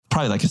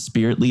probably like a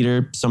spirit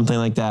leader, something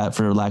like that,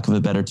 for lack of a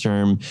better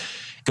term,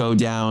 go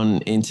down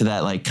into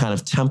that like kind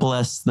of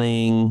temple-esque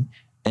thing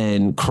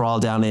and crawl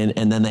down in,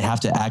 and then they have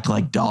to act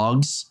like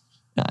dogs.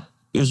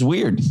 It was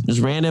weird. It was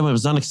random. It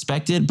was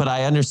unexpected, but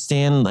I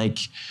understand, like,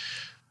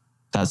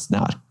 that's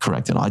not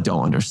correct at all. I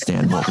don't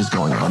understand what was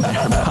going on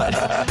there,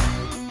 but...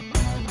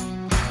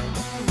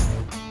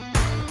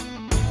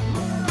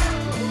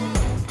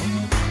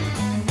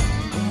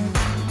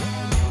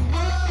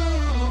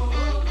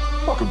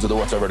 Welcome to the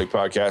What's Our Verdict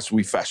podcast.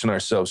 We fashion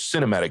ourselves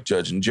cinematic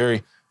judge and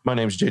jury. My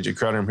name is JJ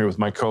Crowder. I'm here with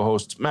my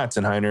co-hosts, Matt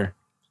Zenheiner.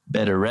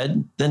 Better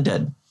red than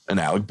dead. And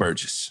Alec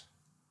Burgess.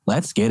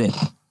 Let's get it.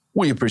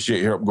 We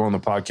appreciate your help going on the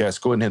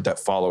podcast. Go ahead and hit that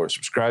follow or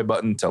subscribe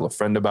button. Tell a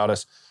friend about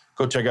us.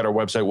 Go check out our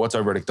website,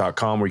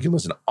 whatsourverdict.com, where you can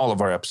listen to all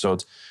of our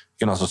episodes.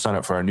 You can also sign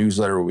up for our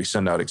newsletter where we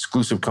send out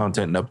exclusive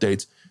content and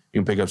updates.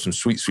 You can pick up some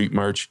sweet, sweet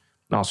merch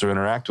and also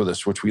interact with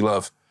us, which we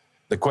love.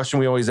 The question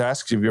we always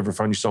ask is if you ever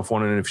find yourself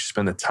wondering if you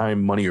spend the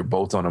time, money, or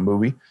both on a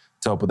movie.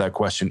 To help with that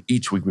question,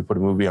 each week we put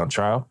a movie on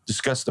trial,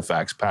 discuss the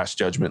facts, pass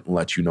judgment, and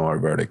let you know our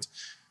verdict.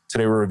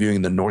 Today we're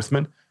reviewing The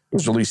Northman. It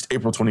was released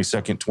April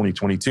 22nd,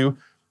 2022. It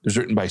was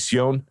written by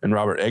Sion and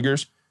Robert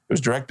Eggers. It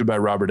was directed by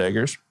Robert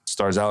Eggers. It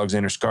stars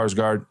Alexander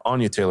Skarsgård,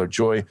 Anya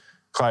Taylor-Joy,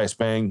 Claes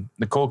Bang,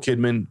 Nicole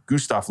Kidman,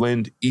 Gustav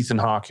Lind, Ethan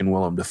Hawke, and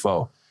Willem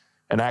Dafoe.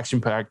 An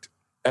action-packed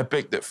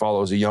epic that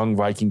follows a young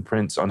Viking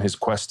prince on his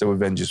quest to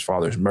avenge his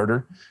father's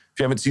murder. If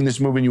you haven't seen this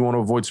movie and you want to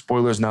avoid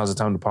spoilers, now's the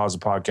time to pause the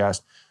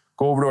podcast.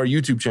 Go over to our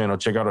YouTube channel,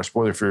 check out our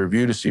spoiler-free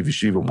review to see if you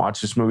should even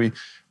watch this movie.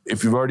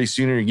 If you've already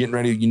seen it, you're getting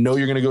ready, you know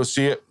you're going to go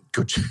see it,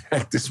 go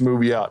check this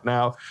movie out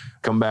now.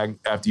 Come back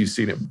after you've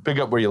seen it. Pick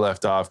up where you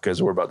left off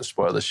because we're about to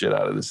spoil the shit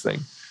out of this thing.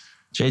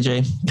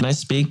 JJ, can I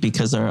speak?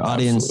 Because our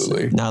audience,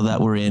 Absolutely. Now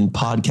that we're in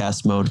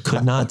podcast mode,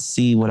 could not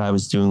see what I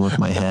was doing with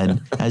my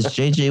head. As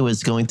JJ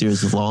was going through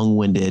his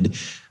long-winded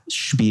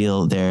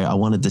spiel there, I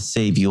wanted to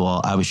save you all.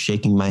 I was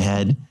shaking my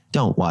head.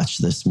 Don't watch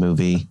this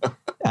movie.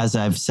 As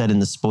I've said in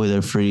the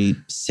spoiler-free,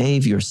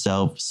 save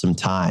yourself some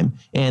time.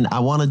 And I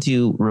wanted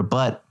to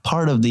rebut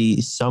part of the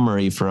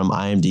summary from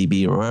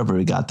IMDb or wherever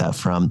we got that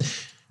from.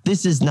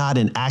 This is not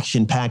an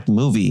action-packed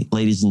movie,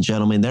 ladies and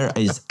gentlemen. There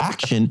is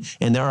action,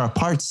 and there are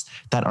parts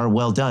that are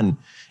well done.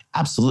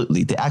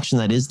 Absolutely. The action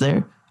that is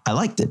there, I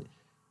liked it.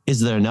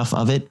 Is there enough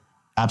of it?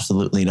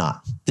 Absolutely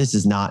not. This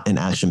is not an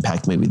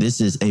action-packed movie. This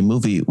is a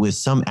movie with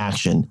some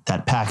action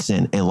that packs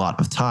in a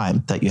lot of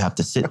time that you have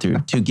to sit through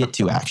to get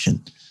to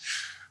action.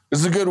 This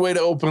is a good way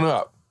to open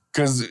up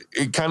because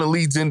it kind of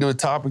leads into a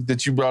topic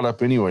that you brought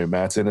up anyway,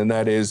 Mattson, and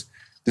that is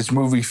this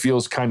movie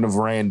feels kind of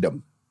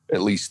random,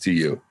 at least to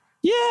you.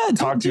 Yeah.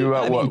 Talk to you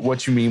about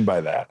what you mean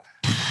by that.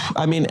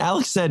 I mean,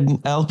 Alex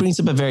brings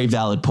up a very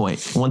valid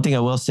point. One thing I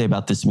will say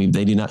about this movie,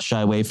 they do not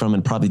shy away from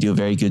and probably do a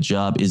very good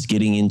job is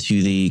getting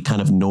into the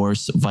kind of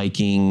Norse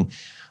Viking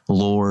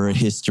lore,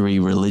 history,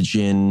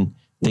 religion,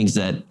 things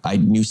that I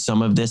knew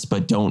some of this,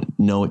 but don't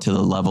know it to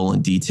the level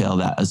and detail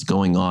that is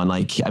going on.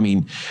 Like, I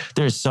mean,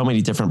 there's so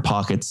many different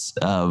pockets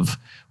of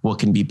what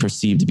can be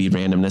perceived to be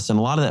randomness. And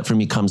a lot of that for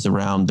me comes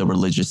around the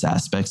religious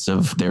aspects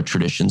of their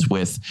traditions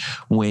with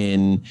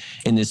when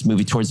in this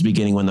movie towards the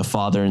beginning, when the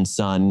father and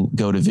son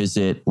go to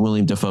visit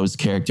William Dafoe's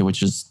character,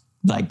 which is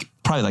like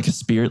probably like a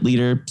spirit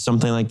leader,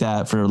 something like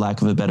that, for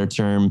lack of a better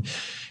term,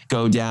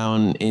 go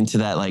down into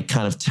that like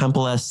kind of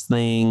temple-esque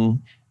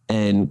thing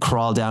and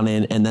crawl down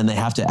in, and then they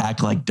have to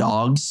act like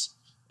dogs.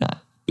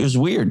 It was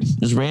weird. It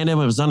was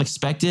random. It was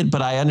unexpected,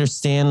 but I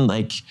understand,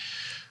 like,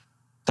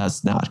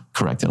 that's not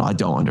correct at all. I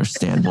don't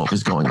understand what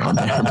was going on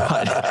there,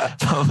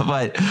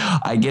 but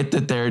I get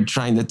that they're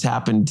trying to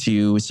tap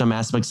into some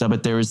aspects of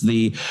it. There was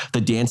the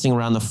dancing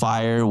around the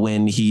fire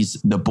when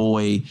the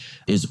boy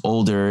is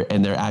older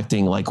and they're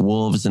acting like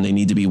wolves and they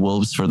need to be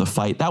wolves for the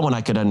fight. That one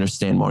I could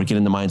understand more. Get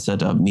in the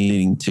mindset of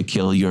needing to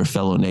kill your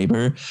fellow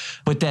neighbor.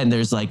 But then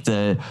there's like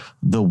the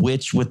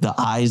witch with the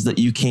eyes that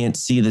you can't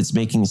see that's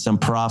making some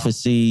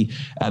prophecy.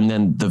 And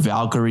then the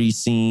Valkyrie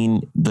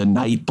scene, the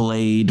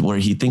Nightblade, where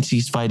he thinks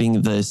he's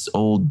fighting this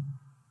old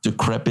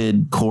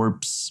decrepit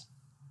corpse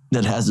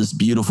that has this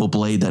beautiful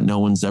blade that no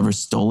one's ever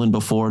stolen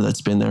before,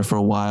 that's been there for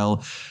a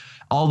while.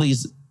 All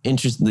these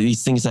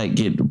things that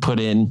get put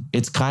in,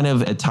 it's kind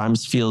of at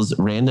times feels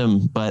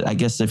random, but I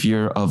guess if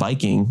you're a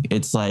Viking,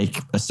 it's like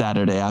a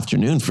Saturday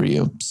afternoon for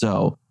you.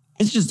 So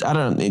it's just, I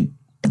don't know, it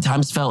at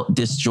times felt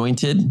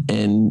disjointed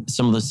and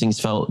some of those things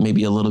felt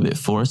maybe a little bit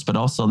forced, but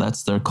also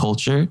that's their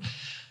culture.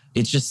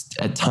 It just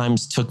at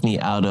times took me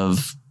out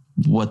of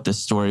what the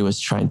story was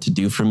trying to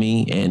do for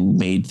me and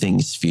made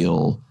things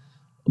feel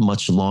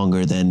much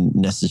longer than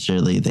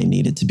necessarily they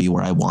needed to be,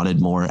 where I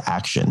wanted more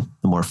action,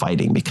 more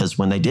fighting, because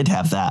when they did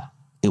have that,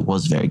 it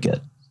was very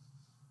good.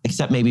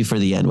 Except maybe for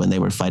the end when they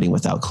were fighting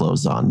without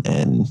clothes on.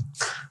 And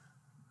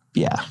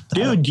yeah.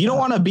 Dude, you don't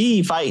want to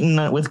be fighting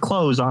with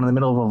clothes on in the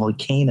middle of a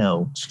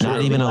volcano.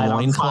 Not even a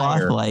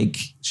loincloth. Like,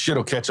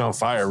 shit'll catch on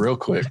fire real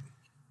quick.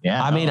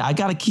 Yeah. I mean, I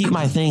got to keep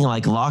my thing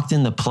like locked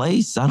into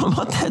place. I don't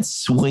want that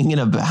swinging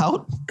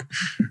about.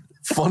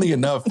 Funny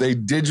enough, they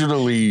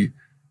digitally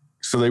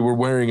So they were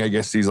wearing, I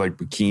guess, these like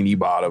bikini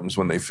bottoms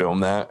when they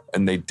filmed that.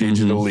 And they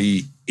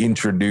digitally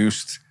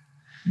introduced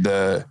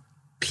the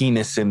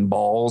penis and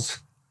balls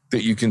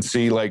that you can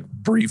see like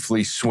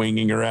briefly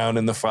swinging around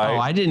in the fight. Oh,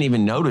 I didn't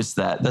even notice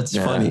that. That's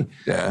funny.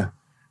 Yeah.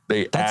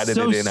 That's added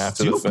it in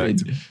after the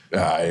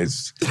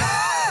fact.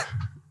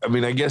 I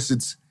mean, I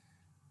guess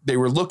they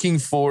were looking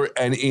for,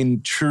 and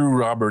in true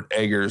Robert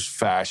Eggers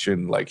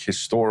fashion, like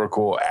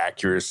historical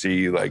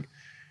accuracy, like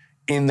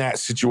in that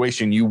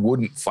situation, you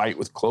wouldn't fight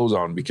with clothes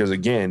on because,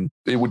 again,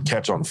 it would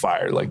catch on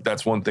fire. Like,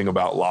 that's one thing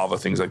about lava,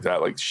 things like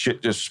that. Like,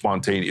 shit just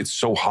spontaneous. It's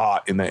so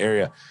hot in the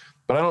area.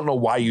 But I don't know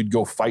why you'd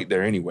go fight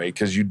there anyway,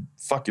 because you'd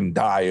fucking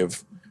die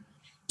of...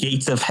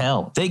 Gates of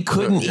hell. They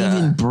couldn't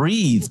even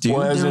breathe, dude.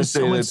 Well, there was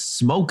so much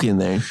smoke in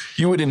there.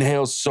 You would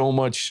inhale so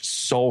much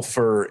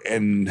sulfur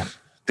and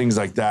things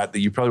like that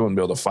you probably wouldn't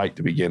be able to fight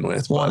to begin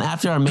with. Well, and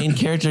after our main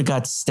character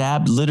got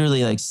stabbed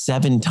literally like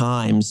 7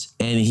 times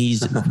and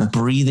he's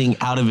breathing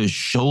out of his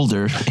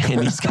shoulder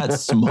and he's got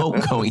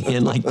smoke going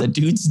in, like the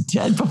dude's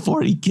dead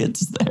before he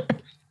gets there.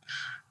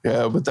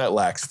 Yeah, but that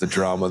lacks the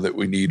drama that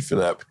we need for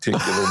that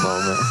particular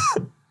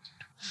moment.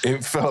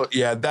 It felt,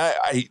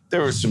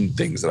 there were some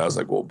things that I was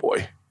like, oh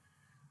boy.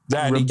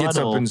 That and he gets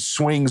up and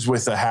swings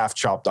with a half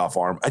chopped off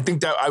arm. I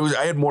think that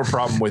I had more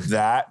problem with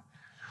that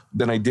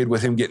than I did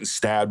with him getting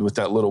stabbed with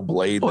that little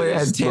blade. Oh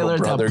yeah, Taylor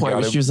at that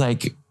point, she was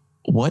like,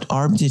 what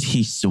arm did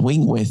he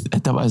swing with?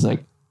 At that I was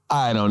like,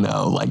 I don't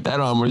know. Like that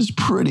arm was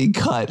pretty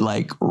cut,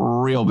 like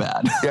real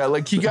bad. Yeah,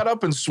 like he got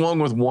up and swung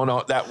with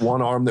that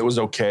one arm that was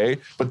okay,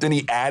 but then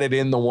he added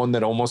in the one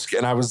that almost,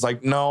 and I was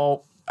like,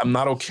 no, I'm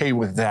not okay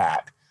with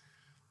that.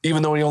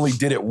 Even though he only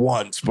did it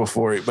once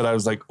before it, but I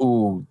was like,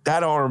 ooh,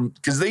 that arm,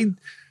 because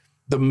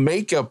the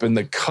makeup and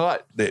the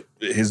cut that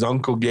his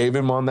uncle gave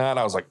him on that,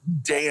 I was like,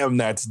 damn,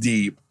 that's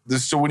deep.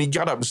 So when he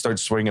got up and started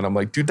swinging, I'm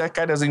like, dude, that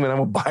guy doesn't even have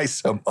a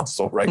bicep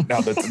muscle right now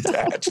that's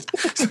attached.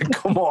 It's like,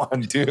 come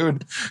on,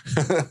 dude.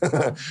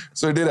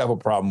 So I did have a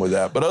problem with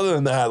that. But other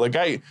than that, like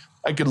I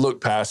could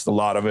look past a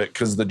lot of it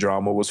because the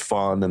drama was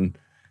fun and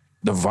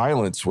the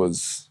violence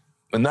was,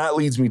 and that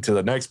leads me to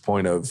the next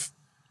point of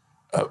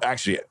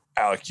actually,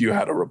 Alec, you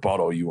had a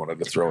rebuttal you wanted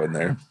to throw in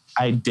there.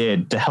 I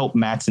did, to help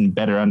Mattson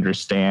better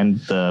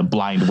understand the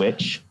blind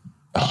witch.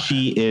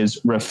 She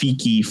is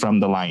Rafiki from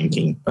The Lion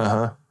King.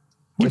 Uh-huh.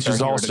 Which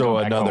is also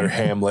another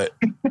Hamlet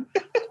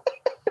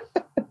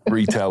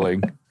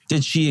retelling.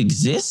 Did she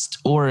exist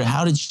or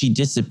how did she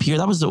disappear?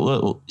 That was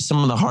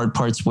some of the hard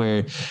parts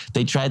where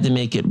they tried to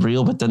make it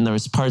real, but then there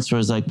was parts where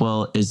it was like,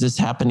 well, is this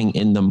happening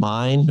in the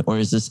mind or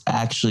is this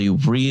actually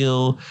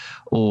real?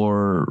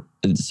 Or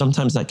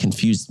sometimes that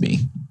confused me.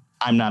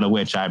 I'm not a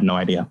witch. I have no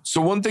idea.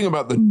 So one thing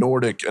about the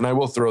Nordic, and I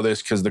will throw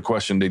this because the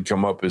question did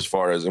come up as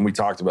far as, and we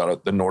talked about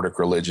it, the Nordic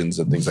religions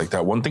and things like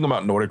that. One thing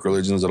about Nordic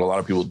religions that a lot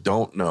of people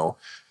don't know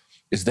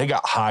is they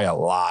got high a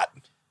lot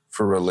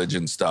for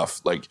religion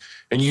stuff. Like,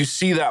 and you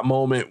see that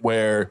moment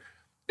where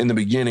in the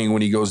beginning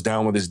when he goes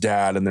down with his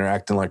dad and they're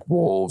acting like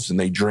wolves and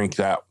they drink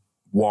that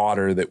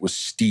water that was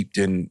steeped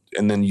in,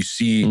 and then you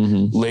see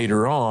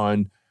later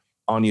on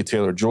Anya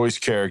Taylor-Joy's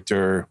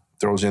character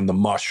throws in the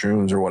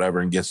mushrooms or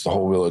whatever and gets the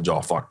whole village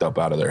all fucked up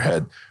out of their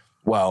head.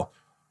 Well,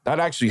 that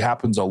actually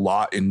happens a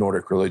lot in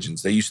Nordic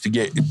religions. They used to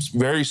get, it's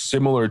very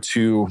similar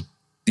to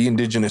the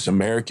indigenous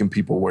American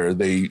people where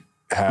they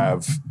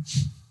have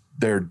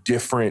their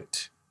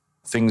different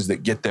things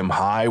that get them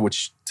high,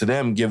 which to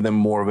them give them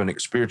more of an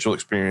spiritual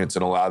experience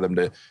and allow them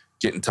to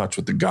get in touch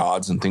with the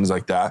gods and things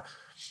like that.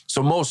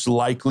 So most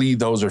likely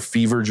those are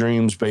fever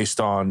dreams based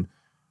on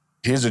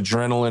his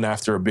adrenaline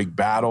after a big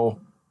battle,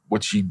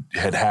 which he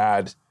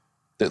had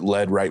that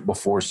led right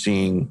before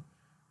seeing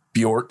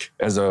Bjork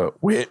as a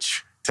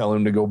witch, tell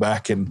him to go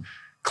back and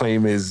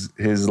claim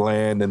his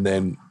land. And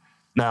then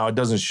now it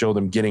doesn't show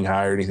them getting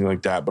high or anything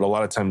like that, but a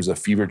lot of times the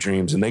fever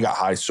dreams, and they got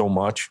high so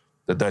much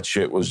that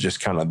shit was just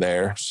kind of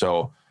there.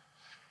 So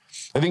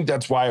I think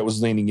that's why it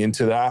was leaning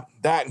into that.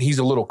 And he's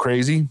a little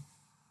crazy.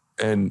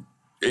 And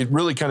it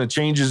really kind of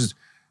changes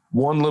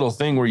one little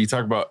thing where you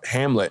talk about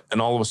Hamlet, and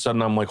all of a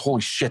sudden I'm like,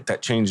 holy shit,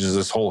 that changes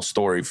this whole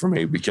story for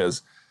me,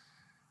 because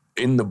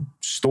in the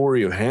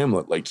story of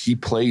Hamlet, like he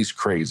plays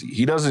crazy.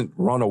 He doesn't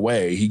run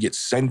away. He gets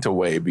sent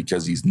away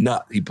because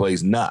he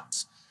plays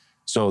nuts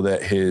so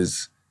that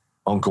his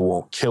uncle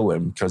won't kill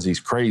him because he's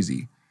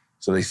crazy.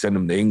 So they send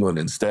him to England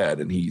instead.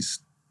 And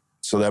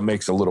so that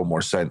makes a little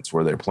more sense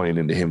where they're playing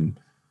into him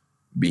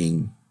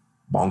being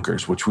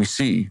bonkers, which we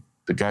see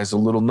the guy's a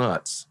little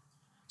nuts.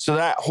 So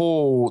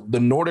the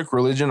Nordic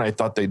religion, I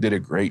thought they did a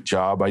great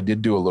job. I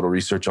did do a little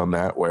research on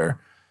that where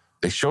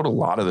they showed a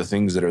lot of the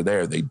things that are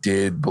there. They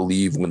did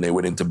believe when they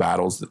went into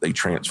battles that they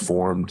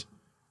transformed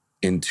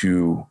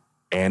into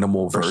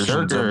animal versions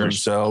of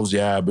themselves.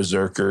 Yeah,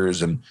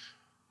 berserkers and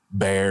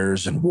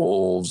bears and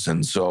wolves.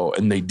 And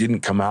they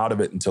didn't come out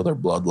of it until their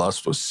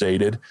bloodlust was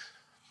sated.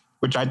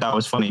 Which I thought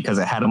was funny because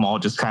it had them all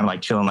just kind of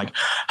like chilling, like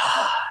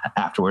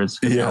afterwards.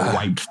 Yeah.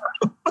 Wiped.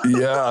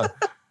 Yeah.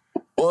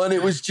 Well, and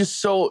it was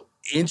just so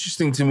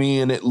interesting to me.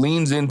 And it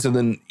leans into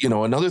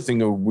another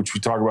thing which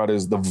we talk about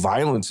is the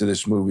violence of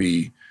this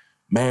movie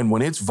man,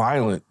 when it's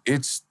violent,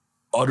 it's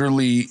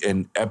utterly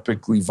and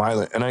epically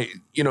violent. And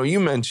you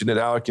mentioned it,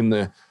 Alec, in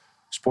the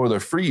spoiler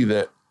free,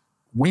 that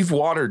we've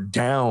watered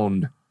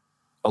down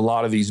a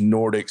lot of these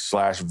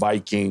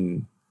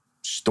Nordic/Viking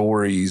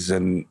stories,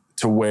 and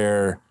to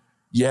where,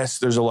 yes,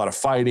 there's a lot of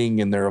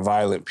fighting and there are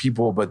violent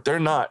people, but they're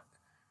not,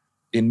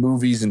 in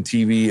movies and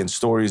TV and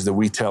stories that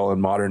we tell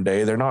in modern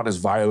day, they're not as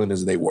violent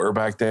as they were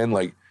back then.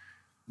 Like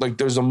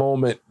there's a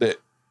moment that,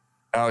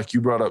 Alec,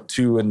 you brought up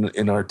too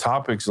in our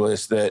topics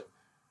list, that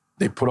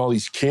they put all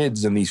these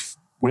kids and these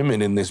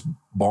women in this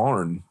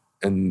barn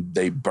and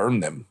they burn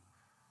them.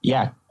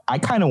 Yeah, I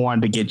kind of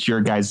wanted to get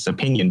your guys'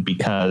 opinion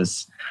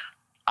because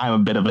I'm a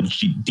bit of a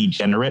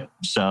degenerate.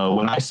 So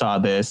when I saw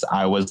this,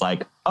 I was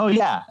like, oh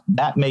yeah,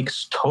 that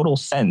makes total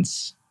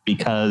sense,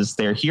 because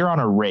they're here on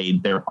a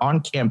raid. They're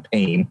on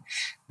campaign.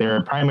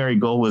 Their primary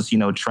goal is,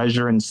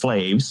 treasure and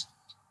slaves.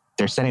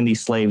 They're sending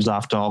these slaves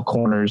off to all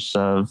corners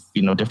of,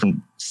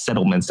 different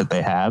settlements that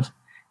they have.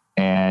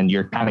 And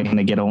you're kind of going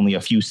to get only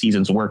a few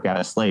seasons work out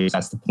of slaves.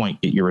 That's the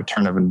point. Get your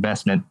return of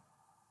investment.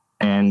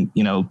 And,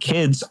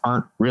 kids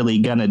aren't really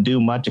going to do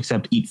much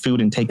except eat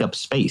food and take up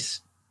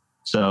space.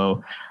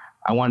 So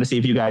I wanted to see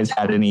if you guys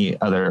had any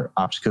other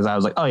options, because I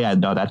was like, oh yeah,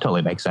 no, that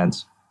totally makes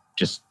sense.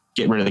 Just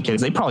get rid of the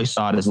kids. They probably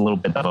saw it as a little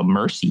bit of a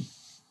mercy,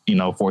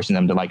 forcing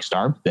them to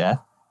starve to death.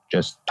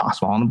 Just toss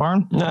them all in the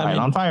barn, light it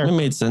on fire. It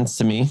made sense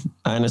to me.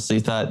 I honestly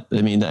thought,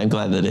 I'm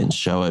glad they didn't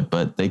show it,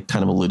 but they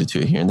kind of alluded to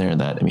it here and there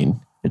that,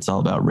 it's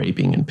all about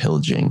raping and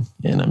pillaging.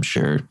 And I'm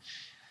sure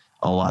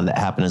a lot of that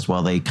happened as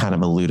well. They kind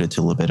of alluded to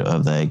a little bit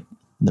of the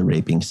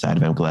raping side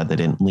of it. I'm glad they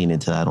didn't lean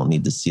into that. I don't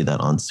need to see that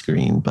on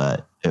screen,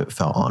 but it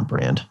felt on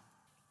brand.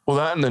 Well,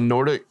 that and the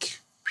Nordic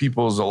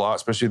peoples a lot,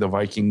 especially the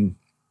Viking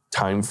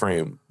time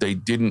frame, they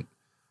didn't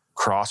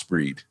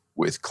crossbreed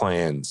with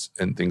clans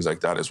and things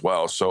like that as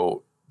well.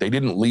 So they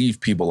didn't leave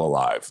people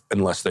alive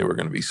unless they were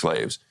going to be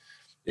slaves,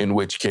 in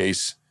which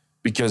case,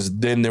 because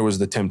then there was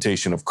the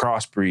temptation of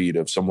crossbreed,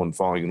 of someone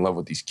falling in love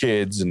with these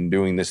kids and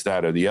doing this,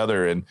 that, or the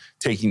other and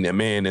taking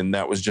them in. And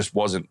that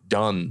wasn't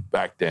done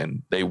back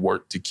then. They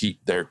worked to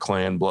keep their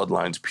clan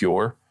bloodlines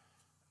pure,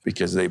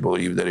 because they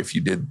believed that if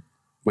you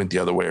went the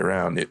other way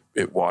around,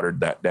 it watered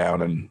that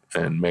down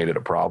and made it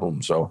a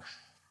problem. So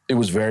it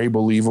was very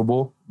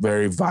believable,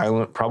 very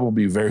violent,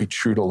 probably very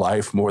true to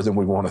life, more than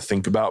we want to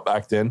think about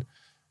back then.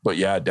 But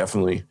yeah,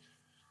 definitely.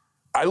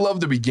 I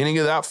love the beginning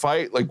of that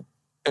fight.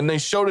 And they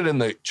showed it in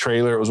the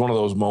trailer. It was one of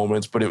those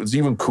moments, but it was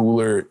even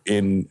cooler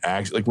in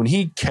action. When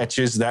he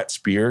catches that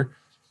spear,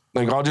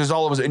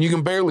 all of us, and you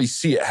can barely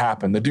see it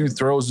happen. The dude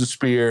throws the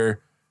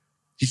spear.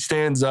 He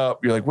stands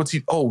up. You're like, what's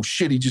he? Oh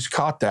shit, he just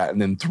caught that, and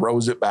then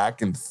throws it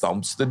back and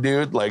thumps the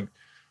dude.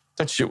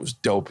 That shit was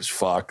dope as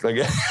fuck.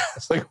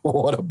 It's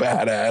what a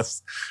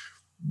badass.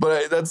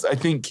 But I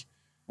think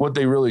what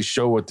they really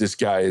show with this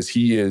guy is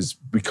he has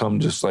become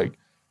just a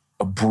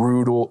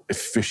brutal,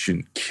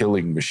 efficient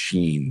killing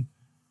machine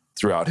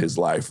throughout his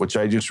life, which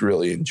I just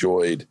really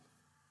enjoyed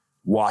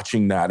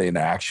watching that in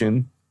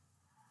action.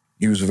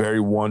 He was very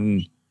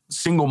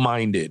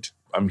single-minded.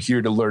 I'm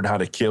here to learn how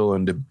to kill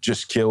and to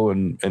just kill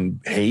and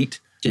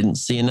hate. Didn't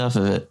see enough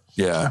of it.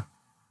 Yeah.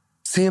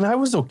 See, and I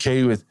was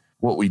okay with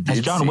what we did.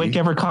 Has John Wick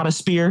ever caught a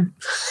spear?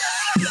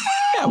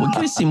 Yeah, we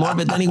could see more,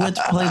 but then he went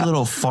to play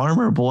little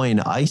farmer boy in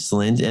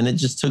Iceland, and it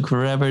just took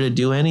forever to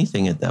do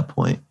anything at that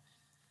point.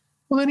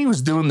 Well, then he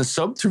was doing the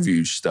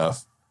subterfuge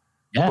stuff.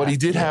 Yeah, but he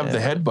did have the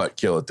headbutt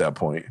kill at that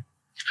point.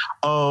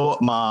 Oh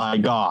my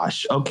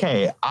gosh.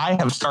 Okay. I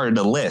have started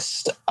a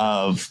list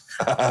of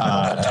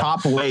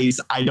top ways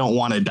I don't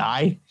want to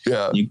die.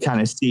 Yeah. You kind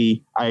of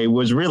see, I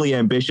was really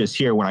ambitious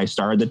here when I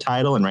started the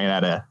title and ran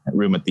out of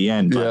room at the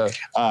end. But,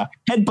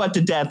 headbutt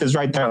to death is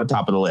right there on the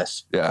top of the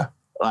list. Yeah.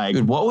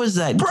 Dude, what was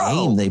that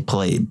game they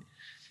played?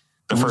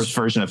 The first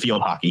version of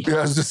field hockey. Yeah,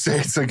 I was just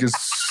saying, it's a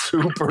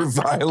super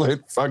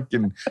violent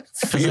fucking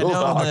field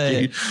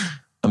hockey.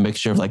 A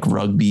mixture of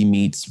rugby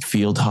meets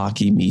field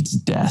hockey meets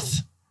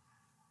death.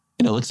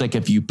 And it looks like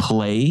if you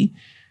play,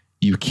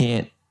 you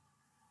can't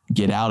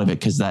get out of it,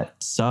 because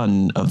that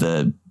son of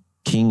the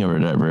king or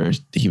whatever,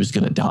 he was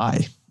going to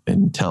die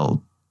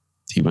until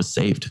he was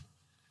saved.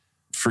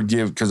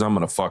 Forgive, because I'm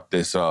going to fuck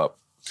this up,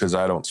 because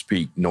I don't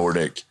speak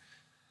Nordic.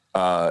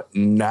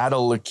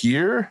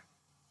 Nadalakir,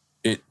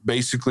 it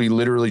basically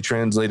literally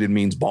translated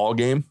means ball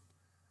game.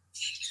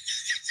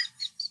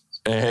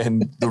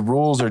 And the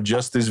rules are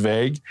just as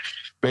vague.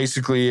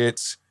 Basically,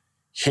 it's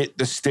hit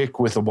the stick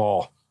with a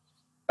ball.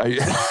 But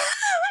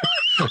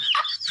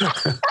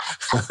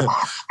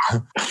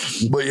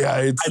yeah,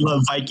 I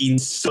love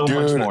Vikings so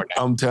much more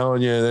now. I'm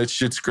telling you, that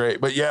shit's great.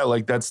 But yeah,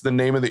 that's the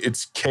name of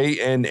it's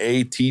Knattleikr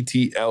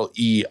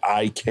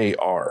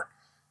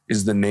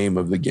is the name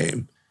of the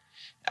game.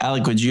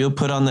 Alec, would you have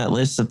put on that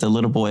list that the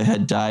little boy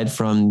had died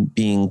from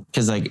being,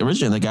 because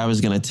originally the guy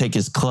was going to take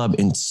his club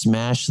and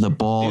smash the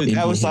ball. Dude,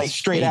 that was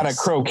straight out of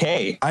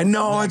croquet. I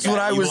know, that's what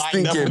I was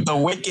thinking. Up with the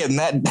wicket and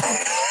that.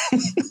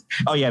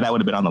 Oh yeah, that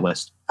would have been on the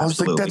list. I was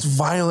like, that's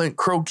violent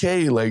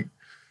croquet.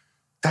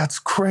 That's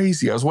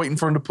crazy. I was waiting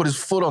for him to put his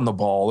foot on the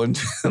ball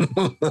and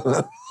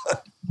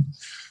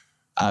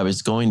I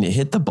was going to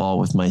hit the ball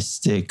with my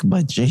stick,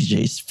 but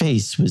JJ's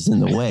face was in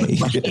the way.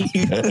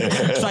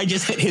 So I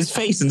just hit his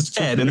face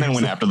instead and then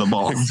went after the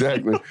ball.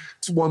 Exactly.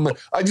 It's one.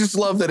 I just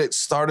love that it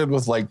started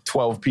with like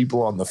 12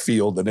 people on the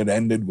field and it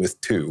ended with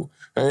 2.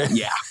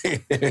 Yeah.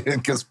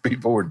 Because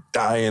people were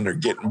dying or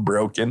getting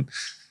broken.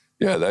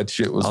 Yeah, that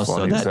shit was also,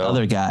 funny. that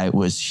other guy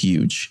was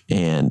huge,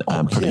 and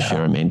I'm pretty sure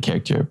our main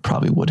character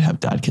probably would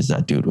have died because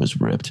that dude was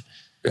ripped.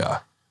 Yeah.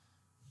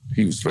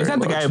 He was very Is that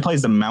the guy who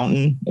plays the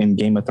mountain in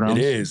Game of Thrones?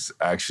 It is,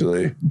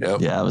 actually. Yep.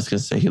 Yeah, I was going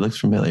to say he looks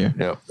familiar.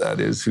 Yep, that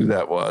is who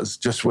that was.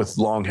 Just with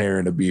long hair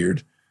and a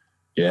beard.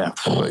 Yeah.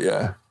 But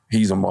yeah,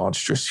 he's a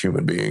monstrous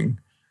human being.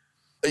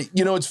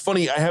 You know, it's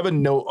funny. I have a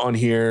note on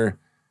here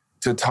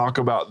to talk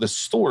about the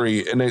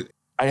story, and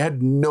I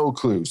had no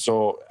clue.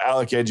 So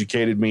Alec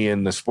educated me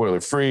in the spoiler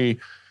free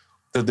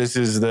that this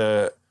is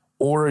the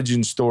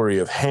origin story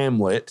of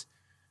Hamlet,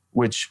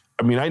 which,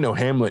 I mean, I know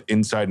Hamlet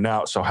inside and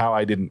out. So how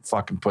I didn't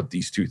fucking put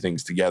these two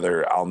things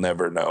together, I'll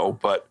never know.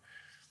 But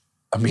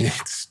I mean,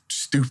 it's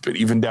stupid,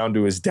 even down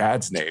to his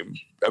dad's name.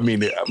 I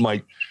mean, I'm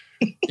like,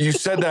 you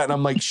said that and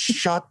I'm like,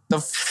 shut the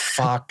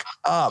fuck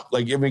up.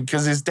 Like, I mean,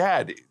 because his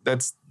dad,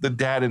 that's the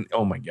dad. And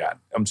oh my God,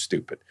 I'm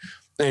stupid.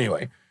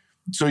 Anyway.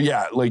 So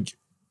yeah, like,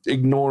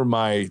 ignore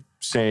my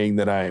saying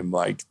that I'm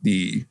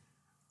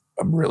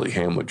really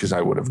Hamlet because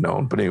I would have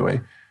known. But anyway,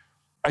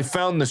 I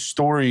found the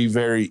story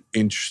very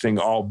interesting,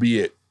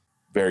 albeit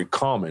very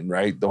common,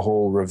 right? The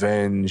whole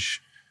revenge,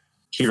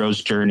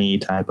 hero's journey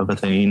type of a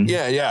thing.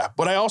 Yeah.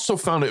 But I also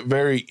found it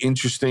very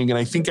interesting. And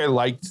I think I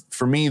liked,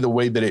 for me, the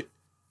way that it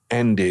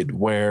ended,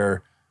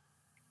 where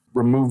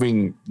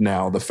removing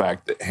now the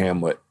fact that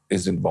Hamlet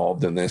is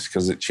involved in this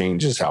because it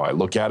changes how I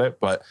look at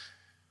it. But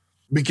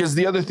because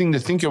the other thing to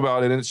think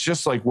about it, and it's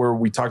just like where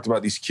we talked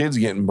about these kids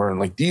getting burned,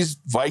 like these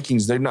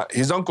Vikings,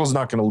 his uncle's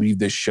not going to leave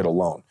this shit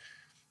alone.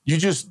 You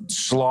just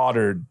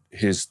slaughtered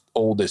his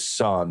oldest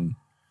son.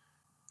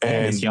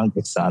 And his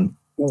youngest son.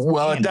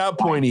 Well, at that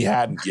point, he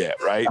hadn't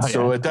yet, right? Oh,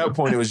 so at that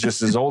point, it was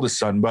just his oldest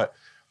son. But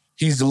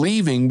he's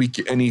leaving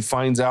and he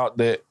finds out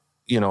that,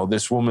 you know,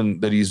 this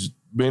woman that he's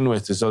been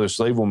with, this other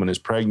slave woman, is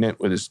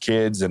pregnant with his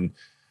kids. And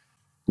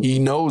he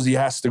knows he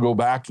has to go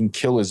back and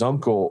kill his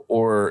uncle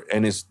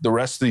the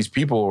rest of these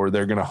people, or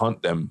they're going to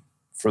hunt them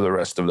for the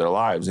rest of their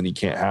lives. And he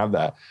can't have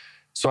that.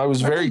 So I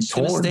was very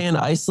torn. Stay in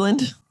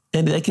Iceland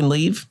and they can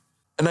leave.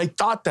 And I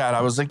thought that.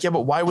 I was like, yeah,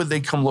 but why would they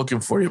come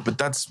looking for you?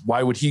 But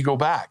why would he go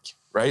back,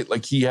 right?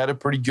 Like, he had a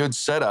pretty good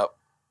setup,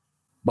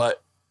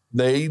 but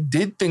they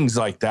did things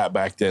like that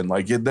back then,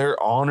 like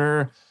their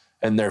honor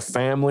and their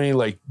family,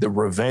 like the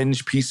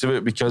revenge piece of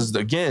it, because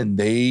again,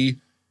 they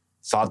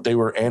thought they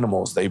were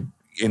animals,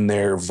 in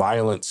their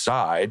violent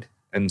side.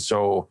 And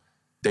so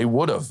they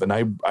would have. And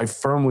I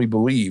firmly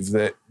believe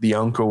that the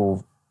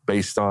uncle,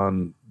 based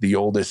on the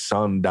oldest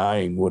son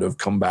dying, would have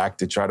come back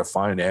to try to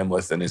find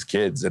Amleth and his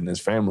kids and his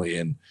family.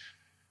 And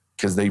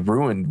because they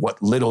ruined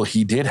what little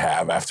he did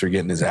have after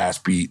getting his ass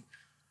beat.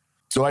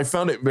 So I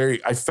found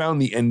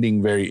the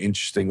ending very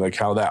interesting, like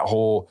how that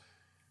whole,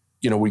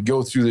 you know, we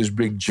go through this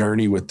big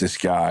journey with this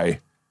guy.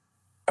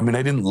 I mean,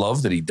 I didn't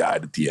love that he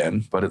died at the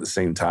end, but at the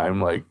same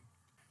time, like,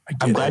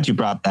 I'm glad you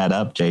brought that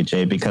up,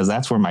 JJ, because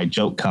that's where my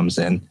joke comes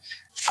in.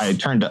 I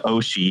turned to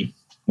Oshi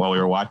while we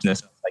were watching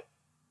this. Like,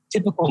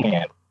 typical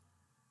man.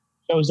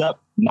 Shows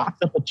up, knocks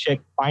up a chick,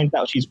 finds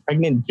out she's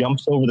pregnant,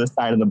 jumps over the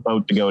side of the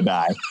boat to go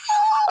die.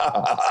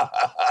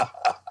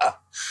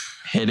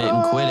 Hit it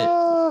and quit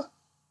it.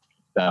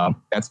 So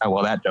that's how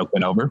well that joke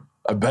went over.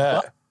 I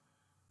bet.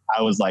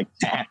 I was like,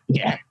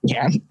 yeah.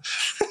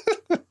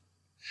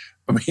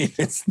 I mean,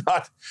 it's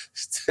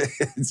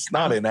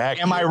not an act.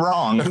 Am I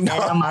wrong? No.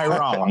 Am I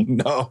wrong?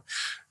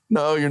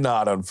 No, you're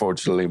not,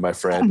 unfortunately, my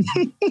friend.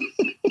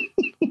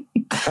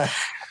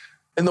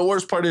 And the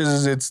worst part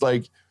is it's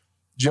like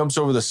jumps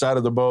over the side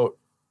of the boat,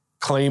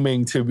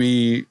 claiming to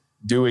be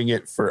doing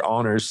it for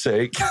honor's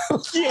sake.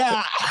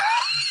 Yeah.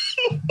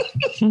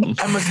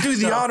 I must do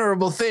the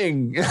honorable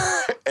thing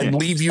and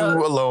leave you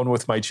alone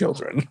with my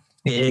children.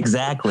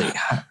 Exactly.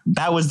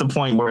 That was the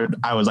point where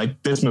I was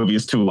like, this movie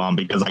is too long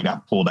because I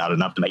got pulled out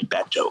enough to make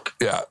that joke.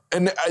 Yeah.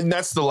 And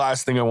that's the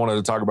last thing I wanted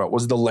to talk about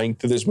was the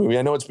length of this movie.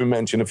 I know it's been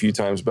mentioned a few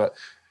times, but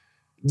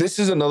this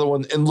is another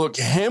one. And look,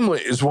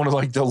 Hamlet is one of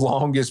like the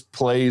longest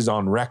plays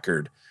on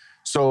record.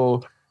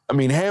 So, I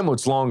mean,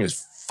 Hamlet's long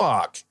as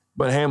fuck,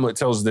 but Hamlet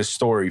tells this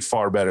story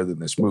far better than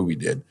this movie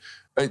did.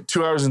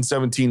 2 hours and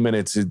 17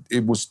 minutes,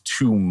 it was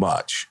too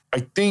much.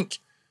 I think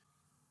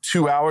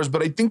 2 hours,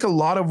 but I think a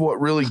lot of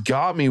what really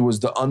got me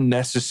was the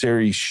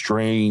unnecessary,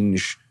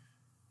 strange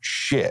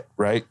shit,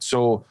 right?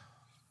 So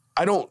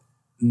I don't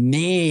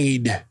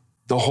need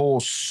the whole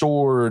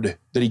sword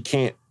that he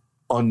can't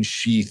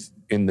unsheath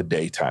in the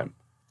daytime.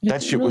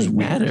 That shit was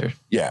weird. Matter.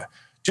 Yeah.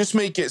 Just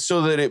make it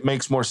so that it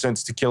makes more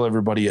sense to kill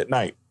everybody at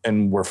night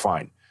and we're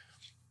fine.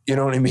 You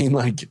know what I mean?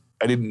 Like,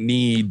 I didn't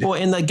need... Well,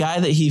 and the guy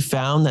that he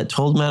found that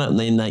told him out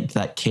in like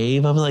that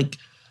cave, I was like,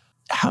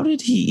 how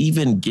did he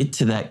even get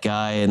to that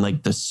guy and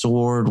like the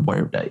sword?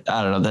 Where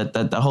I don't know,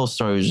 that the whole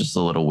story was just a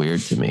little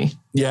weird to me.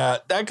 Yeah,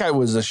 that guy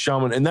was a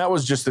shaman, and that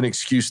was just an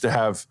excuse to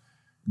have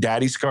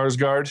Daddy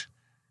Skarsgård,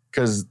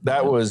 because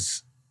that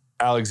was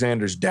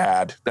Alexander's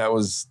dad. That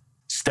was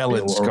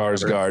Stellan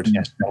Skarsgård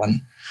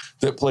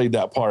that played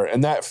that part.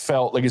 And that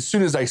felt like, as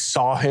soon as I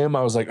saw him,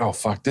 I was like, oh,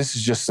 fuck, this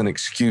is just an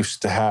excuse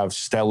to have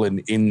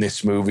Stellan in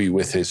this movie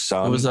with his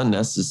son. It was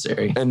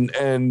unnecessary.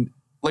 And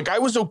like, I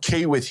was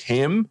okay with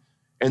him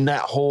and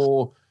that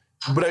whole,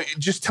 but I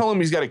just tell him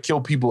he's got to kill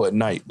people at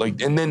night.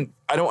 Like, and then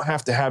I don't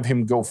have to have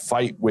him go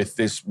fight with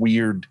this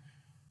weird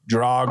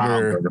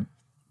Draugr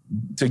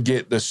to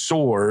get the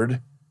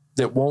sword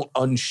that won't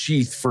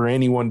unsheath for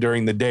anyone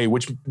during the day,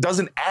 which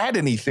doesn't add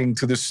anything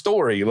to the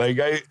story. Like,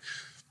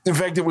 in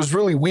fact, it was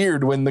really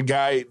weird when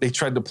they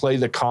tried to play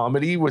the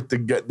comedy with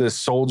the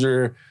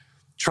soldier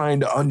trying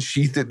to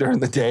unsheath it during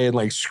the day and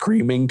like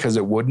screaming because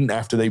it wouldn't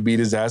after they beat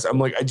his ass. I'm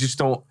like, I just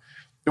don't,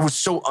 it was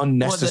so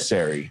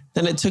unnecessary.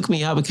 Then it took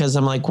me out because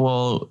I'm like,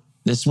 well,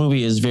 this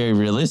movie is very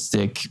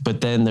realistic, but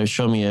then they're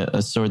showing me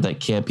a sword that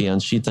can't be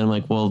unsheathed. And I'm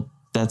like, well,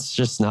 that's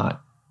just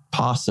not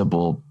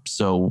possible.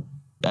 So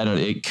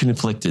it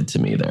conflicted to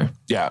me there.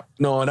 Yeah,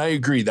 no, and I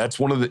agree. That's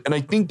and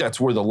I think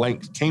that's where the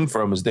length came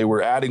from, is they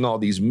were adding all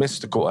these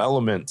mystical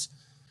elements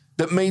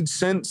that made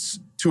sense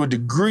to a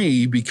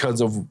degree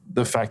because of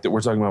the fact that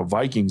we're talking about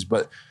Vikings,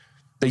 but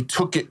they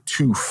took it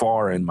too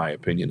far, in my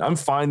opinion. I'm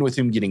fine with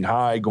him getting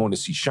high, going to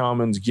see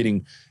shamans,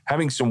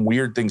 having some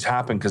weird things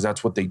happen because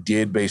that's what they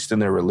did based in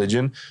their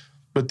religion.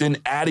 But then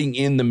adding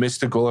in the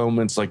mystical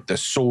elements like the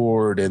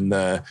sword and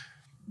the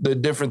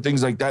different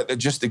things like that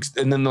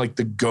and then like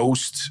the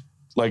ghost,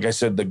 like I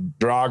said, the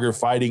Draugr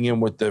fighting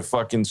him with the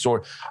fucking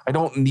sword. I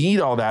don't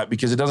need all that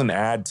because it doesn't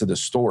add to the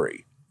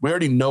story. We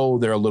already know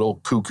they're a little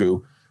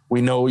cuckoo.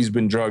 We know he's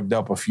been drugged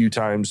up a few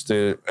times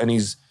and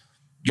he's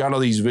got all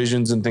these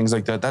visions and things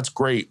like that. That's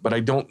great, but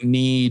I don't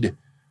need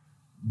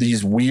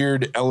these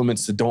weird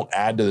elements that don't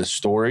add to the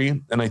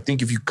story. And I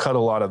think if you cut a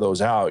lot of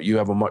those out, you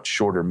have a much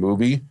shorter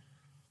movie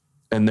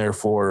and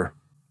therefore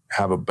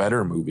have a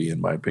better movie, in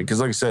my opinion.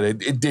 Because like I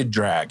said, it did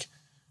drag.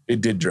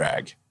 It did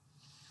drag,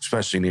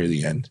 especially near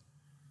the end.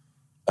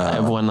 I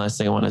have one last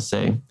thing I want to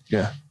say.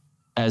 Yeah.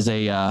 As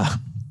a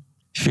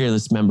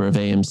fearless member of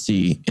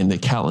AMC, in the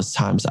countless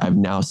times I've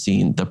now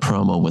seen the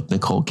promo with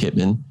Nicole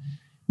Kidman,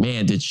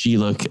 man, did she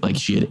look like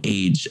she had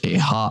aged a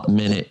hot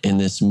minute in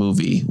this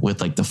movie with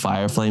like the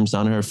fire flames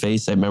on her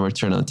face. I remember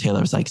turning on the tail.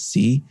 I was like,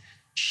 see,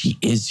 she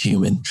is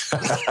human.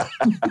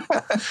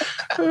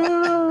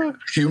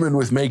 Human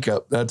with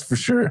makeup, that's for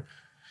sure.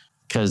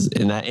 Because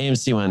in that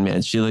AMC one,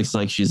 man, she looks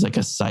like she's like a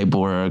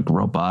cyborg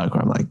robotic,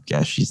 where I'm like,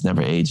 yeah, she's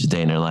never aged a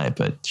day in her life,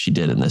 but she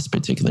did in this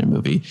particular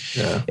movie.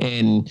 Yeah.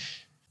 And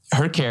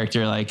her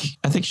character, like,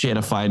 I think she had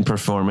a fine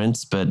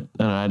performance, but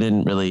I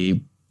didn't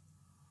really,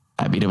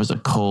 I mean, it was a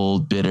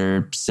cold,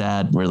 bitter,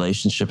 sad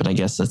relationship, and I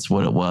guess that's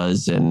what it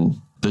was. And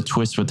the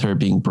twist with her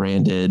being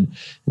branded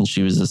and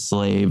she was a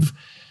slave,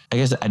 I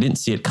guess I didn't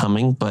see it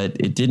coming, but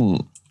it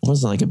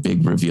wasn't like a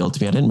big reveal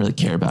to me. I didn't really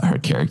care about her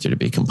character, to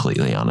be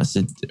completely honest.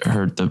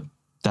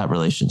 That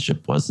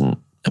relationship wasn't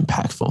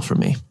impactful for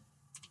me.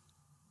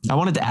 I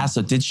wanted to ask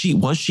her,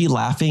 was she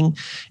laughing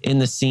in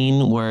the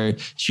scene where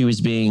she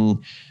was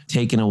being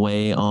taken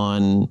away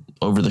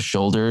over the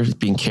shoulder,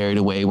 being carried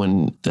away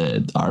when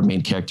our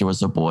main character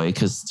was a boy?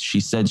 Because she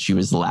said she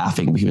was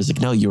laughing, but he was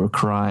like, no, you were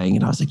crying.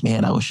 And I was like,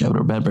 man, I wish I would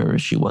remember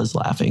if she was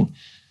laughing.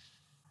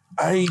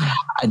 I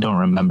don't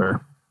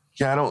remember.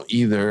 Yeah, I don't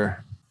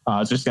either. I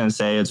was just going to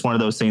say, it's one of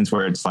those things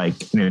where it's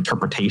like an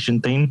interpretation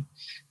thing.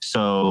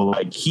 So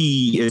like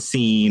he is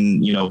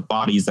seeing,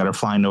 bodies that are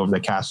flying over the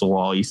castle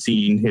wall. He just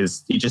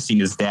seen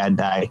his dad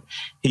die.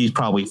 He's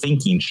probably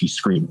thinking she's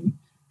screaming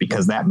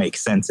because that makes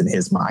sense in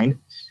his mind.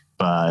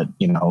 But,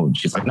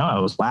 she's like, no, I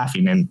was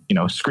laughing. And,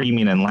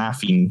 screaming and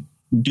laughing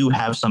do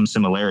have some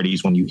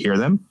similarities when you hear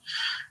them.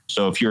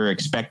 So if you're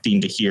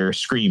expecting to hear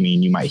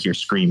screaming, you might hear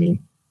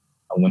screaming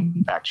when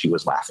in fact she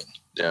was laughing.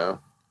 Yeah.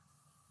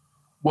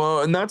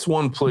 Well, and that's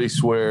one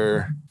place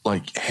where,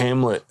 like,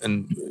 Hamlet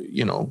and,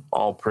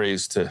 all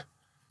praise to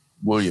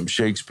William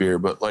Shakespeare,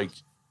 but, like,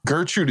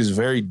 Gertrude is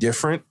very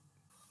different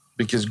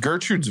because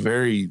Gertrude's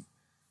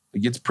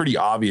it's pretty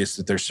obvious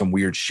that there's some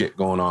weird shit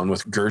going on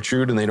with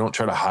Gertrude and they don't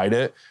try to hide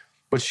it,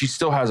 but she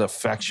still has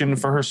affection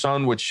for her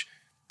son, which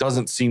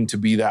doesn't seem to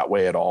be that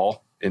way at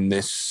all in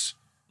this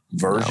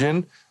version.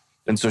 No.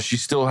 And so she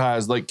still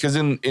has, like, because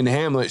in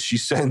Hamlet, she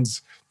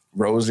sends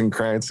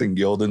Rosencrantz and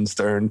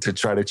Guildenstern to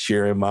try to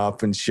cheer him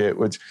up and shit,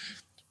 which,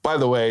 by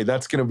the way,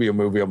 that's going to be a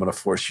movie I'm going to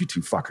force you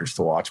two fuckers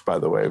to watch, by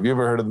the way. Have you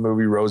ever heard of the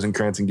movie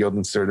Rosencrantz and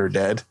Guildenstern Are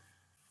Dead?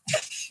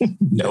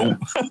 No.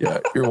 Yeah,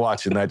 you're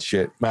watching that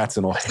shit.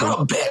 Mattson will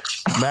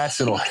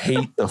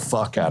hate the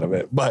fuck out of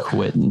it. But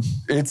quitting.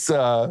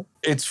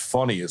 It's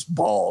funny as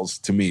balls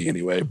to me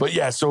anyway. But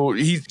yeah, so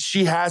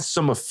she has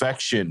some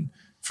affection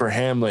for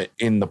Hamlet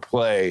in the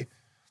play.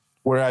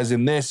 Whereas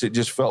in this, it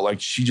just felt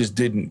like she just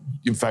didn't.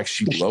 In fact,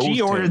 she loathed him.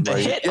 She ordered the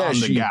hit on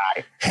the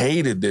guy.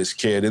 Hated this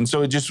kid. And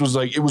so it just was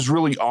like, it was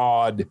really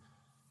odd.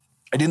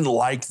 I didn't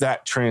like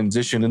that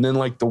transition. And then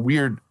like the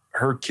weird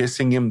her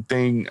kissing him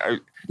thing.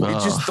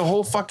 The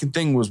whole fucking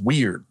thing was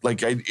weird. Like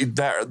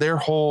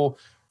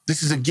this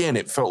this is, again,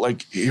 it felt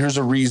like here's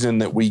a reason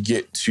that we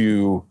get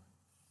to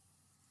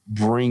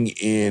bring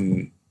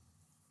in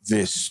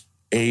this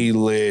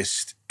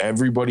A-list.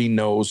 Everybody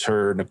knows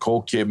her.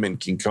 Nicole Kidman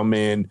can come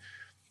in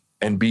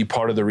and be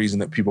part of the reason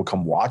that people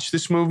come watch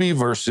this movie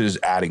versus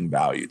adding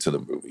value to the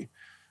movie.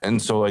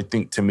 And so I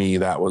think to me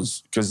that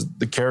was because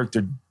the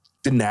character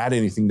didn't add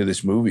anything to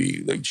this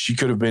movie. Like she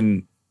could have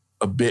been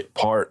a bit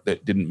part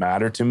that didn't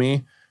matter to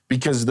me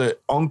because the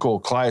uncle,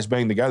 Claes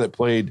Bang, the guy that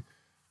played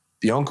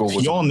the uncle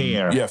was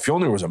Fjolnir. Yeah,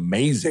 Fjolnir was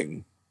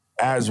amazing,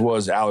 as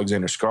was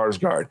Alexander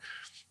Skarsgård.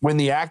 When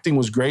the acting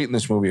was great in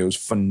this movie, it was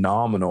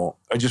phenomenal.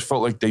 I just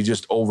felt like they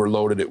just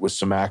overloaded it with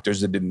some actors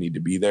that didn't need to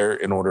be there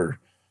in order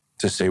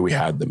to say we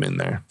had them in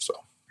there. So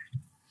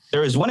there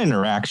was one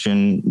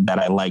interaction that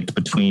I liked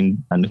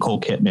between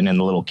Nicole Kidman and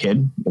the little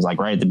kid. It was like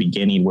right at the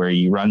beginning where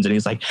he runs and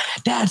he's like,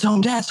 Dad's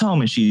home.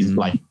 And she's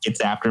like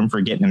gets after him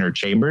for getting in her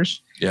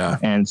chambers. Yeah.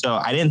 And so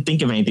I didn't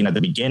think of anything at the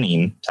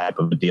beginning type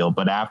of a deal,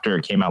 but after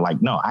it came out like,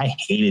 no, I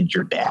hated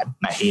your dad.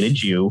 And I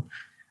hated you.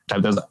 I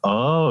was like,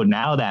 oh,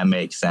 now that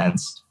makes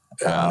sense.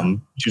 She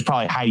was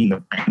probably hiding the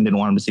brand, didn't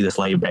want him to see this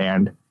lay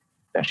band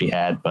that she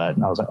had. But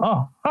I was like,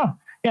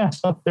 yeah.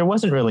 So there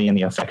wasn't really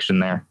any affection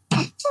there.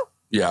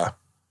 Yeah.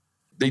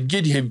 They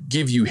did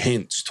give you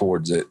hints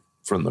towards it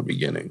from the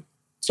beginning.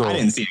 So I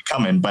didn't see it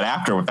coming, but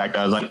after the fact,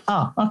 I was like,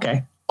 oh,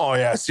 okay. Oh,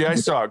 yeah. See, I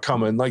saw it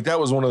coming. Like, that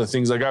was one of the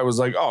things, like, I was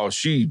like, oh,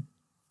 she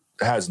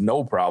has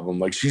no problem.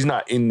 Like, she's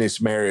not in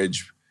this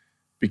marriage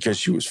because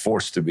she was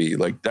forced to be.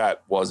 Like,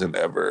 that wasn't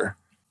ever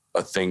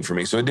a thing for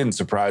me. So it didn't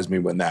surprise me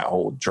when that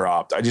whole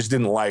dropped. I just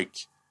didn't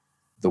like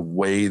the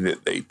way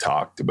that they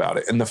talked about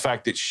it. And the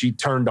fact that she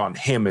turned on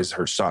him as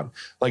her son.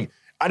 Like,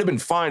 I'd have been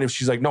fine if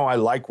she's like, no, I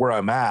like where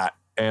I'm at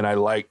and I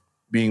like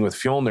being with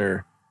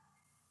Fjolnir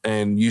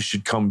and you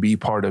should come be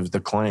part of the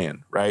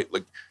clan, right?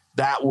 Like,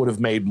 that would have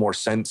made more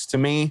sense to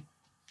me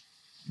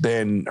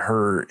than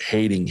her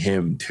hating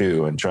him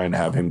too and trying to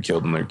have him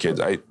killed and their kids.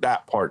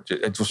 That part,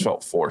 it just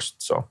felt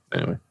forced. So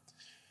anyway.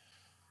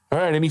 All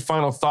right. Any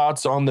final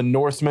thoughts on The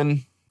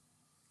Northman?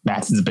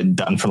 Matson's been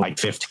done for like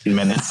 15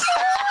 minutes.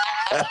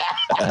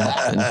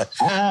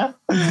 All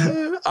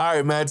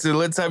right, Matson,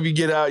 let's have you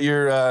get out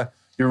your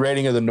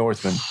rating of The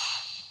Northman.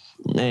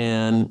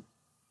 And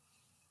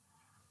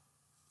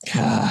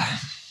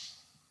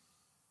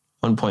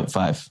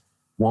 1.5.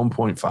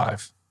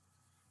 1.5.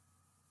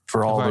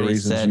 For all the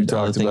reasons you talked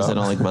all the things about. I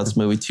don't like about this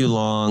movie. Too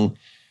long,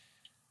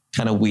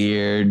 kind of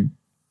weird,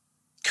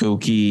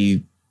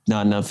 kooky,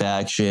 not enough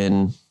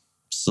action,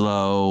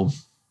 slow.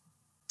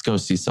 Let's go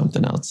see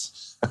something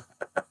else.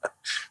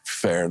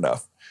 Fair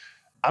enough.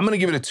 I'm going to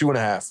give it a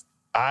 2.5.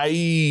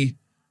 I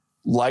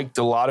liked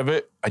a lot of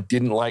it. I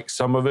didn't like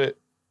some of it.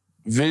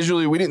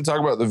 Visually, we didn't talk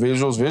about the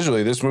visuals.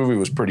 Visually, this movie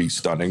was pretty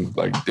stunning.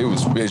 Like, it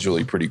was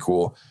visually pretty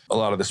cool. A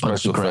lot of the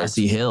special effects.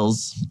 Grassy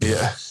hills.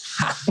 Yeah.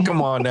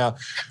 Come on now.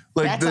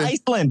 Like that's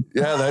Iceland.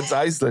 Yeah, that's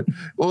Iceland.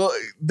 Well,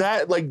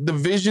 that, like, the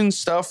vision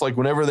stuff, like,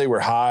 whenever they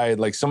were high,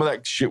 like, some of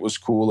that shit was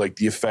cool. Like,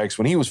 the effects.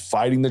 When he was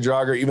fighting the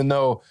Draugr, even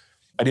though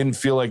I didn't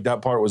feel like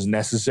that part was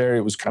necessary,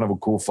 it was kind of a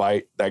cool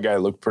fight. That guy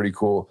looked pretty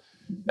cool.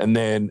 And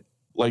then,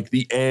 like,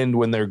 the end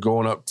when they're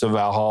going up to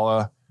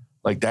Valhalla,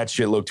 like, that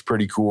shit looked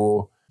pretty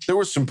cool. There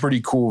were some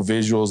pretty cool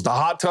visuals. The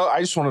hot tub,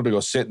 I just wanted to go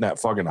sit in that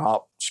fucking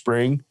hot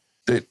spring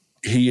that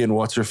he and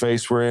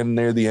what's-her-face were in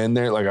near the end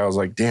there. Like, I was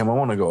like, damn, I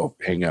want to go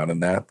hang out in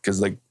that because,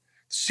 like,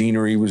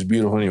 scenery was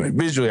beautiful. Anyway,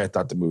 visually, I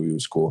thought the movie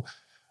was cool.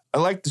 I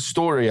liked the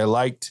story. I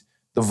liked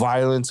the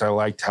violence. I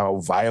liked how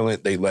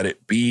violent they let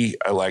it be.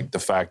 I liked the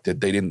fact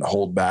that they didn't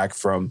hold back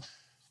from...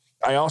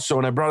 I also,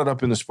 and I brought it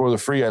up in the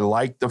spoiler-free, I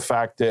liked the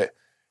fact that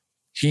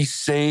he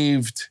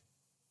saved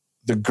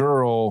the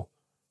girl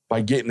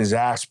by getting his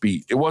ass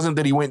beat. It wasn't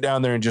that he went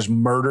down there and just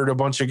murdered a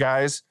bunch of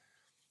guys.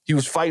 He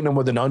was fighting them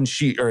with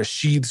a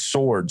sheathed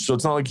sword. So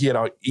it's not like he had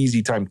an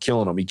easy time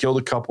killing them. He killed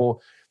a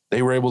couple.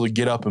 They were able to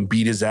get up and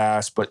beat his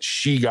ass, but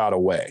she got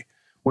away,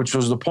 which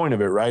was the point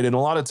of it, right? And a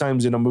lot of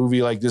times in a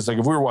movie like this, like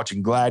if we were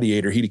watching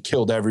Gladiator, he'd have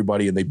killed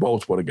everybody and they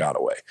both would have got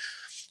away.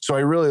 So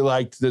I really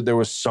liked that there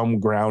was some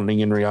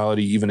grounding in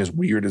reality, even as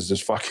weird as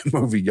this fucking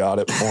movie got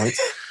at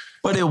points.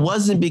 But it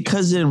wasn't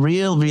because in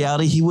real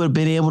reality, he would have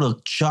been able to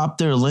chop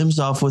their limbs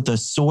off with a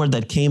sword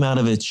that came out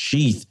of its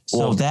sheath. So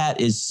Well, that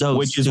is so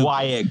Which is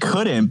why it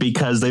couldn't,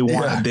 because they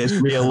wanted this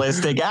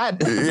realistic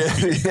ad.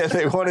 yeah,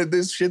 they wanted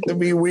this shit to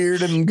be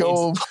weird and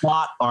go. It's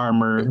plot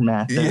armor,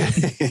 Matt.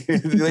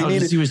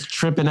 he was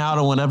tripping out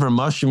on whatever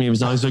mushroom he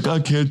was on. He's like,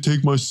 I can't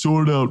take my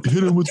sword out.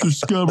 Hit him with the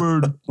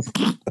scabbard.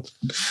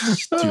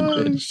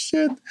 Oh,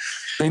 shit.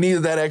 They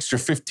needed that extra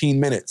 15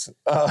 minutes.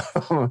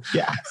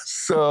 Yeah.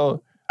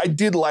 So I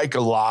did like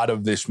a lot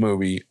of this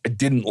movie. I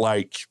didn't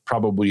like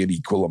probably an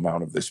equal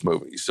amount of this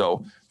movie.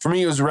 So for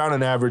me, it was around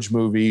an average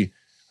movie.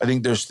 I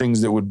think there's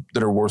things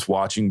that are worth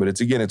watching, but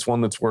it's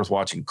one that's worth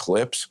watching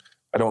clips.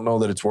 I don't know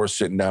that it's worth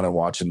sitting down and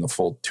watching the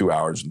full 2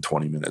 hours and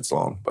 20 minutes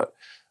long, but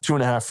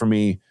 2.5 for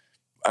me.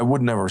 I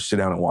would never sit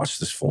down and watch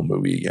this full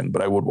movie again,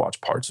 but I would watch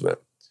parts of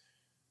it.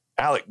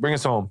 Alec, bring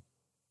us home.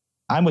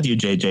 I'm with you,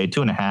 JJ.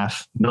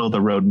 2.5, middle of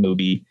the road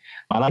movie.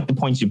 I like the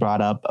points you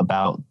brought up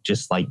about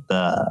just like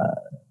the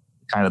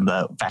kind of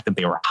the fact that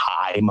they were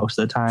high most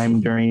of the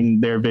time during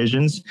their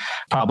visions.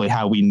 Probably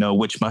how we know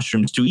which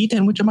mushrooms to eat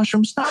and which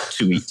mushrooms not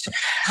to eat,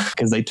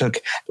 because they took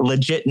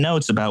legit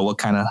notes about what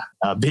kind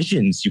of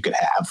visions you could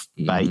have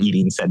by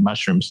eating said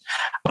mushrooms.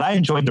 But I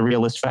enjoyed the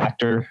realist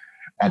factor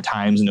at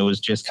times, and it was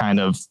just kind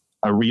of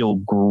a real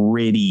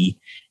gritty,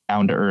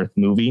 down-to-earth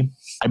movie.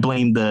 I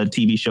blame the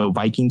TV show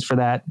Vikings for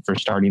that, for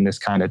starting this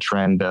kind of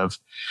trend of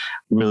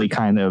really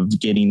kind of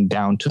getting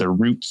down to the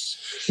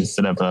roots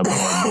instead of a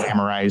more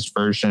glamorized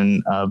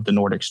version of the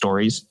Nordic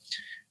stories.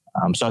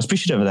 So I was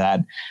appreciative of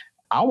that.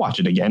 I'll watch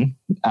it again.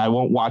 I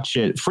won't watch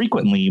it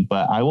frequently,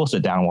 but I will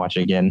sit down and watch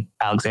it again.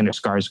 Alexander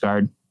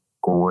Skarsgård,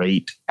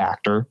 great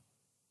actor.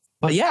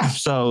 But yeah,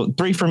 so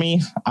 3 for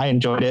me. I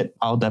enjoyed it.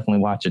 I'll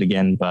definitely watch it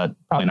again, but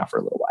probably not for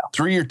a little while.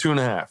 3 or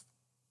 2.5?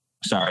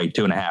 Sorry,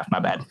 2.5. My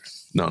bad.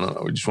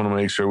 No. We just want to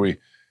make sure we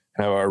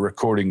have our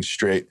recording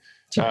straight.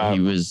 He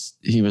was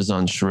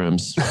on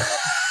shrooms.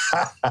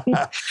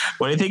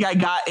 What do you think I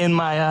got in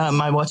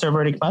my What's Our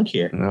Verdict mug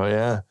here? Oh,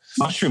 yeah.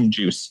 Mushroom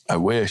juice. I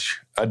wish.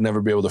 I'd never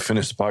be able to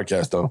finish the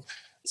podcast, though.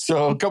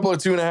 So a couple of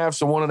 2.5,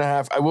 so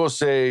 1.5. I will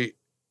say,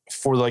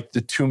 for like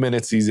the 2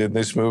 minutes he's in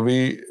this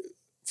movie,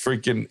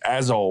 freaking,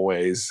 as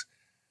always,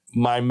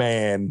 my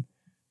man,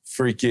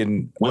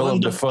 freaking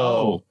Willem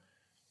Dafoe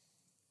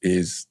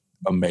is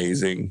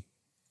amazing.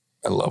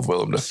 I love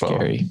Willem Dafoe.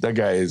 Scary. That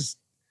guy is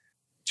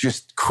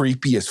just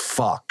creepy as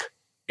fuck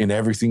in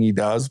everything he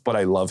does, but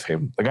I love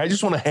him. Like, I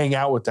just want to hang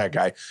out with that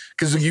guy,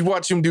 because you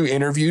watch him do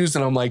interviews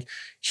and I'm like,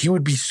 he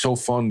would be so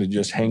fun to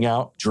just hang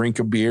out, drink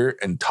a beer,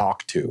 and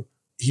talk to.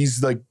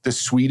 He's like the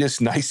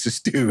sweetest,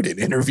 nicest dude in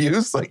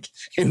interviews, like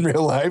in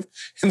real life.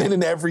 And then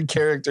in every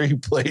character he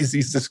plays,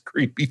 he's this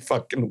creepy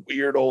fucking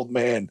weird old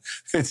man.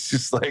 It's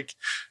just like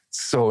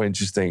so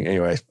interesting.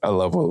 Anyway, I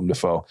love Willem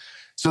Dafoe.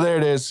 So there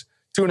it is.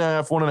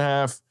 2.5,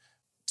 1.5.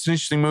 It's an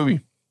interesting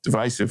movie.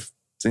 Divisive.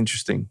 It's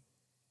interesting.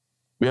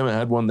 We haven't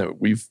had one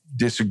that we've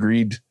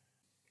disagreed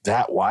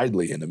that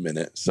widely in a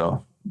minute.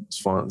 So it's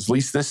fun. At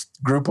least this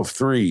group of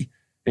 3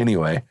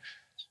 anyway.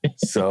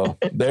 So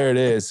there it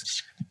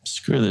is.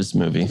 Screw this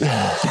movie.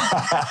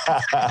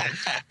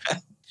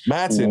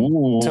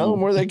 Mattson, tell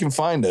them where they can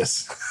find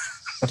us.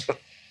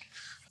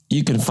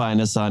 You can find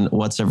us on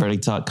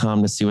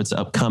whatsourverdict.com to see what's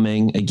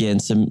upcoming. Again,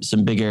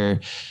 some bigger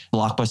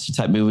blockbuster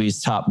type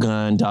movies, Top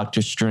Gun,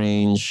 Doctor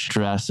Strange,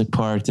 Jurassic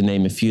Park, to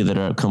name a few that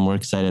are upcoming. We're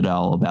excited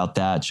all about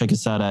that. Check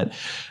us out at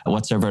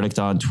What's Our Verdict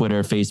on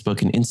Twitter,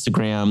 Facebook, and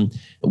Instagram.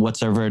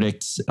 What's Our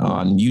Verdict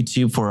on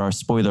YouTube for our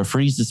spoiler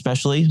freeze,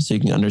 especially, so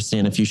you can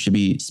understand if you should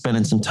be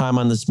spending some time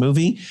on this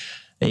movie.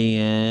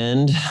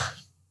 And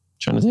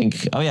trying to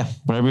think. Oh, yeah.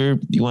 Wherever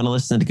you want to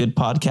listen to good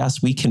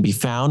podcasts, we can be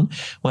found,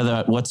 whether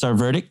at What's Our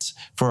Verdict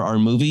for our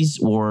movies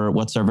or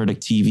What's Our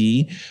Verdict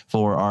TV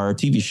for our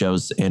TV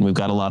shows. And we've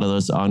got a lot of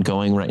those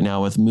ongoing right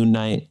now with Moon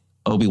Knight,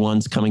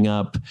 Obi-Wan's coming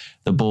up,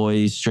 The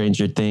Boys,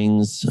 Stranger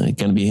Things, going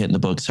to be hitting the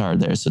books hard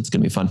there. So it's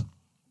going to be fun.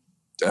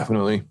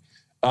 Definitely.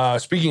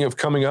 Speaking of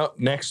coming up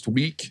next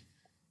week,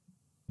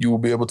 you will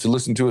be able to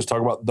listen to us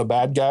talk about The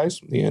Bad Guys,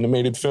 the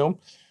animated film.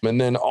 And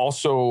then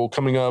also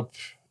coming up,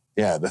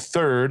 the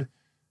 3rd,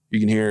 you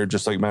can hear,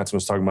 just like Mattson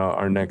was talking about,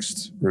 our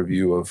next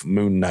review of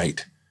Moon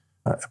Knight,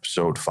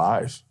 episode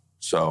 5.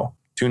 So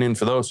tune in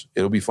for those.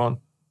 It'll be fun.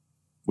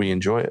 We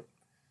enjoy it.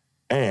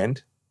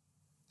 And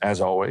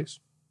as always,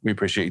 we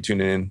appreciate you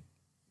tuning in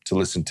to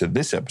listen to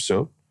this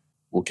episode.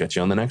 We'll catch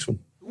you on the next one.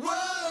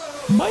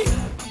 Bye.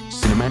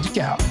 Cinemagic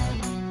out.